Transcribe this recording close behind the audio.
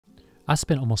I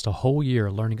spent almost a whole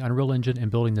year learning Unreal Engine and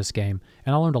building this game,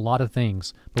 and I learned a lot of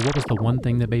things, but what was the one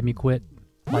thing that made me quit?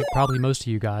 Like probably most of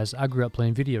you guys, I grew up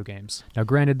playing video games. Now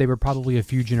granted, they were probably a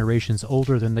few generations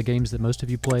older than the games that most of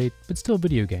you played, but still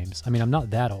video games. I mean, I'm not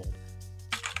that old.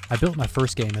 I built my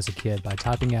first game as a kid by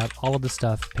typing out all of the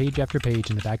stuff, page after page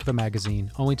in the back of a magazine,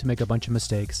 only to make a bunch of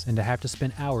mistakes, and to have to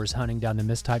spend hours hunting down the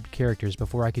mistyped characters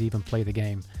before I could even play the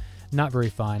game. Not very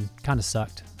fun, kinda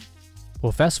sucked.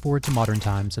 Well, fast forward to modern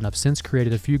times, and I've since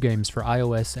created a few games for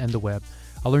iOS and the web.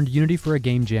 I learned Unity for a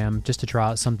game jam just to try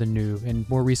out something new, and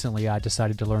more recently I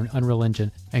decided to learn Unreal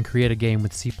Engine and create a game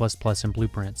with C++ and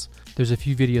blueprints. There's a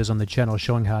few videos on the channel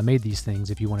showing how I made these things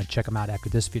if you want to check them out after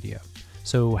this video.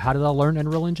 So how did I learn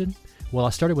Unreal Engine? Well, I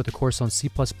started with a course on C++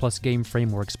 game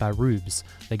frameworks by Rubes,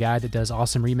 the guy that does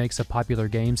awesome remakes of popular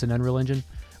games in Unreal Engine.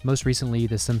 Most recently,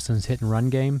 the Simpsons Hit and Run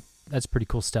game. That's pretty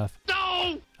cool stuff.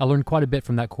 I learned quite a bit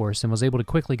from that course and was able to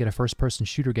quickly get a first-person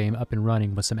shooter game up and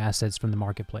running with some assets from the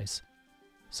marketplace.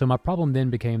 So my problem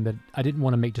then became that I didn't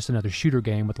want to make just another shooter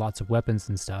game with lots of weapons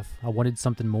and stuff. I wanted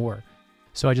something more.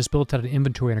 So I just built out an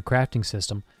inventory and a crafting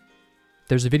system.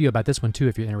 There's a video about this one too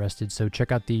if you're interested, so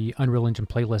check out the Unreal Engine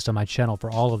playlist on my channel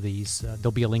for all of these.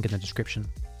 There'll be a link in the description.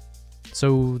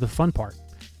 So the fun part.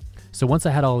 So once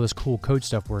I had all this cool code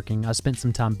stuff working, I spent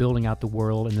some time building out the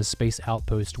world and the space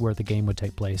outpost where the game would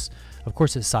take place. Of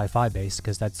course it's sci-fi based,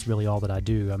 because that's really all that I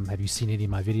do. Have you seen any of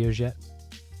my videos yet?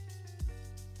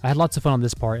 I had lots of fun on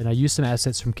this part, and I used some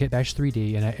assets from Kitbash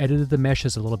 3D, and I edited the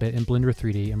meshes a little bit in Blender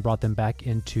 3D and brought them back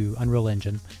into Unreal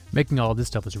Engine. Making all of this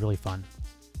stuff was really fun.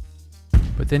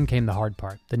 But then came the hard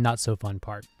part, the not so fun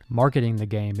part. Marketing the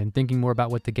game and thinking more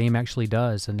about what the game actually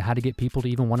does and how to get people to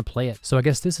even want to play it. So I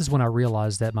guess this is when I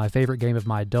realized that my favorite game of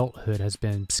my adulthood has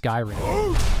been Skyrim.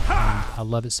 I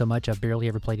love it so much I've barely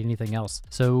ever played anything else.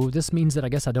 So this means that I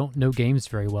guess I don't know games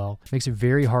very well. It makes it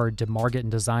very hard to market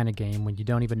and design a game when you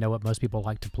don't even know what most people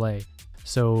like to play.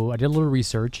 So I did a little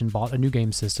research and bought a new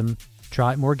game system,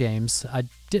 tried more games. I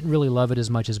didn't really love it as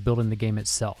much as building the game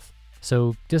itself.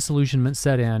 So disillusionment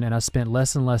set in and I spent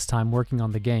less and less time working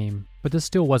on the game, but this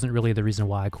still wasn't really the reason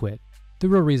why I quit. The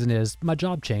real reason is my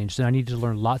job changed and I needed to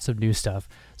learn lots of new stuff.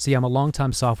 See, I'm a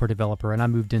longtime software developer and I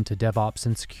moved into DevOps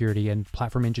and security and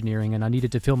platform engineering, and I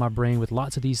needed to fill my brain with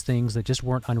lots of these things that just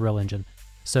weren't Unreal Engine.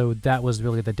 So that was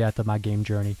really the death of my game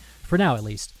journey, for now at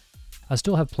least. I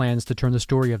still have plans to turn the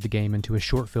story of the game into a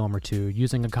short film or two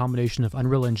using a combination of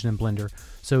Unreal Engine and Blender,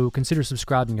 so consider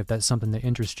subscribing if that's something that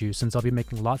interests you, since I'll be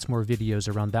making lots more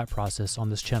videos around that process on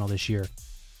this channel this year.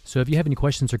 So if you have any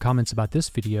questions or comments about this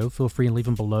video, feel free and leave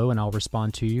them below and I'll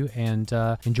respond to you, and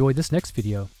enjoy this next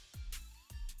video.